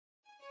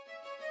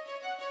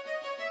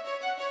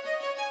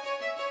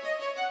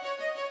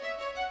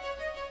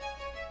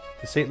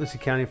the St. Lucie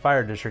County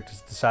Fire District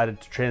has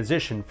decided to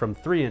transition from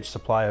 3-inch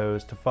supply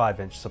hose to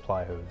 5-inch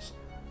supply hose.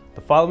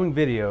 The following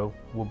video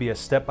will be a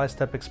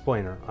step-by-step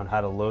explainer on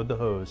how to load the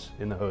hose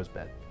in the hose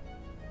bed.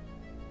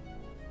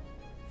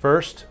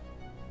 First,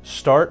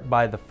 start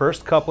by the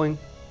first coupling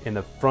in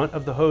the front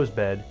of the hose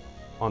bed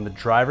on the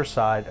driver's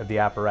side of the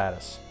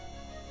apparatus.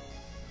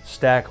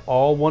 Stack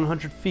all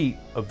 100 feet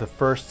of the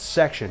first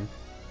section,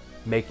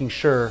 making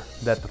sure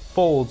that the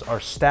folds are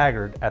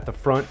staggered at the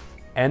front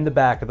and the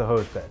back of the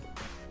hose bed.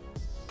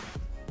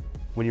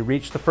 When you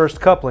reach the first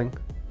coupling,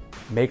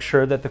 make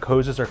sure that the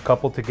hoses are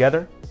coupled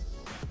together,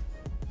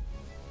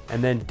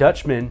 and then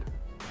Dutchman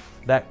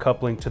that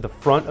coupling to the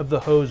front of the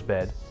hose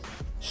bed,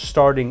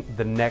 starting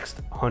the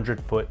next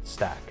 100-foot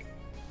stack.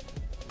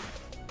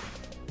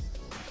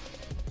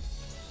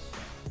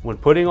 When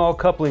putting all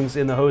couplings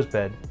in the hose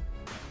bed,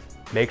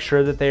 make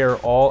sure that they are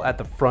all at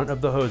the front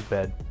of the hose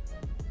bed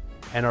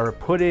and are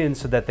put in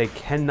so that they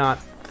cannot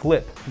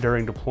flip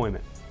during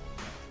deployment.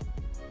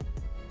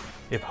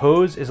 If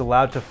hose is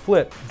allowed to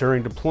flip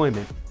during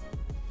deployment,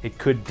 it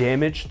could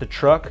damage the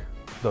truck,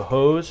 the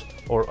hose,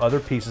 or other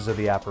pieces of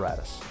the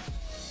apparatus.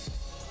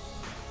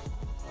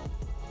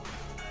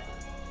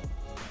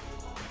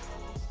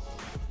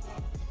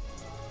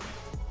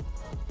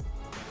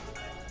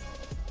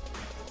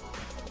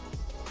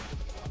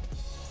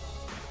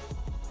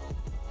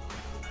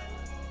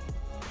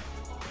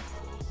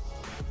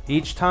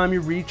 Each time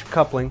you reach a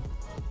coupling,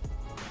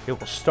 it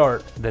will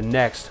start the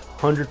next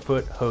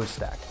 100-foot hose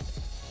stack.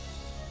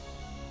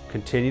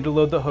 Continue to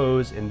load the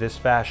hose in this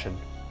fashion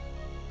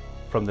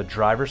from the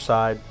driver's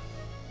side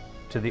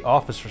to the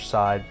officer's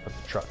side of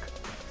the truck.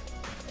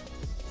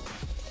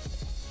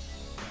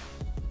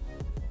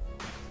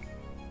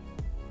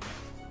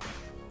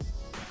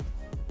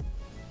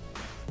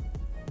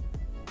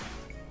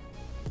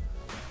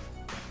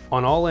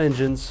 On all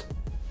engines,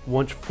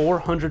 once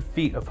 400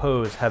 feet of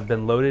hose have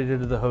been loaded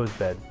into the hose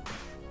bed,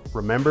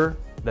 remember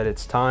that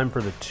it's time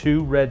for the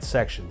 2 red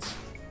sections.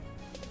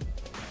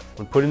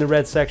 When putting the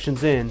red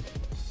sections in,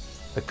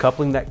 the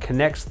coupling that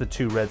connects the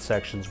 2 red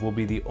sections will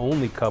be the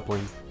only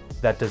coupling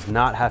that does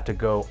not have to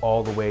go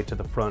all the way to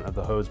the front of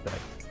the hose bed.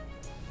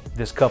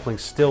 This coupling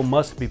still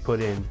must be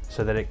put in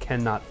so that it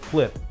cannot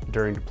flip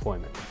during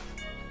deployment.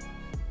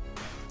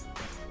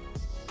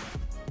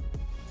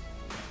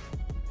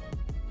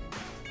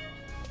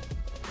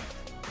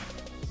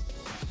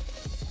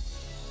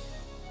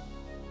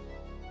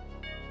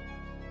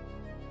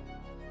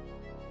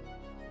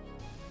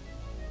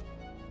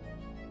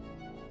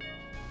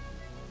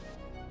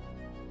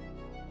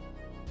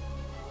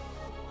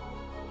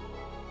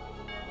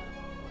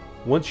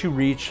 Once you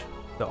reach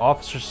the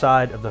officer's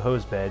side of the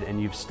hose bed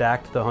and you've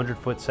stacked the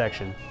 100-foot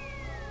section,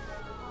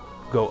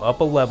 go up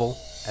a level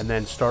and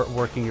then start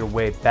working your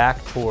way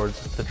back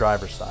towards the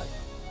driver's side.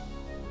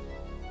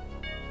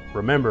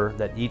 Remember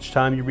that each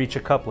time you reach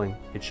a coupling,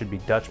 it should be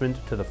Dutchmaned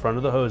to the front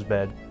of the hose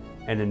bed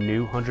and a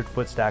new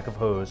 100-foot stack of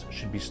hose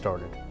should be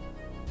started.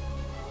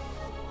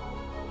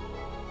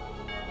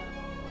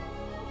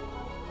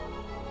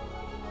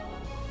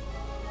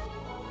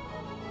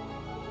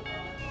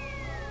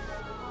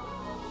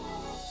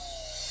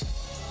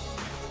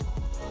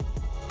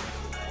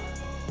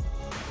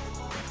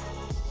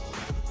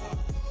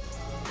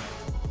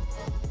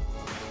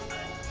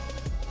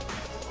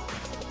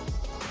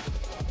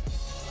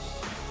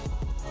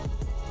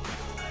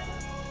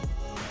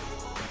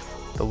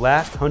 The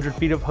last 100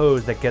 feet of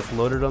hose that gets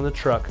loaded on the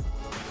truck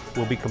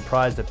will be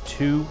comprised of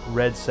 2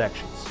 red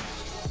sections.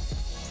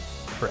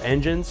 For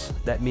engines,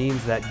 that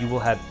means that you will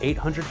have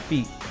 800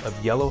 feet of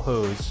yellow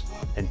hose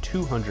and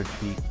 200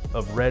 feet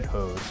of red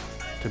hose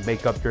to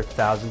make up your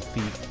 1,000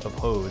 feet of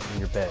hose in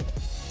your bed.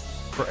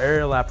 For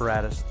aerial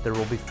apparatus, there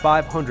will be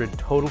 500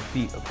 total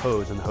feet of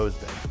hose in the hose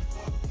bed,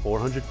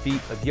 400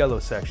 feet of yellow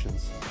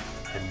sections,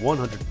 and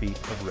 100 feet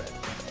of red.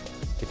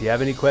 If you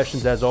have any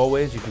questions, as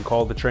always, you can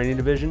call the training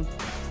division.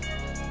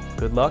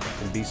 Good luck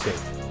and be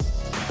safe.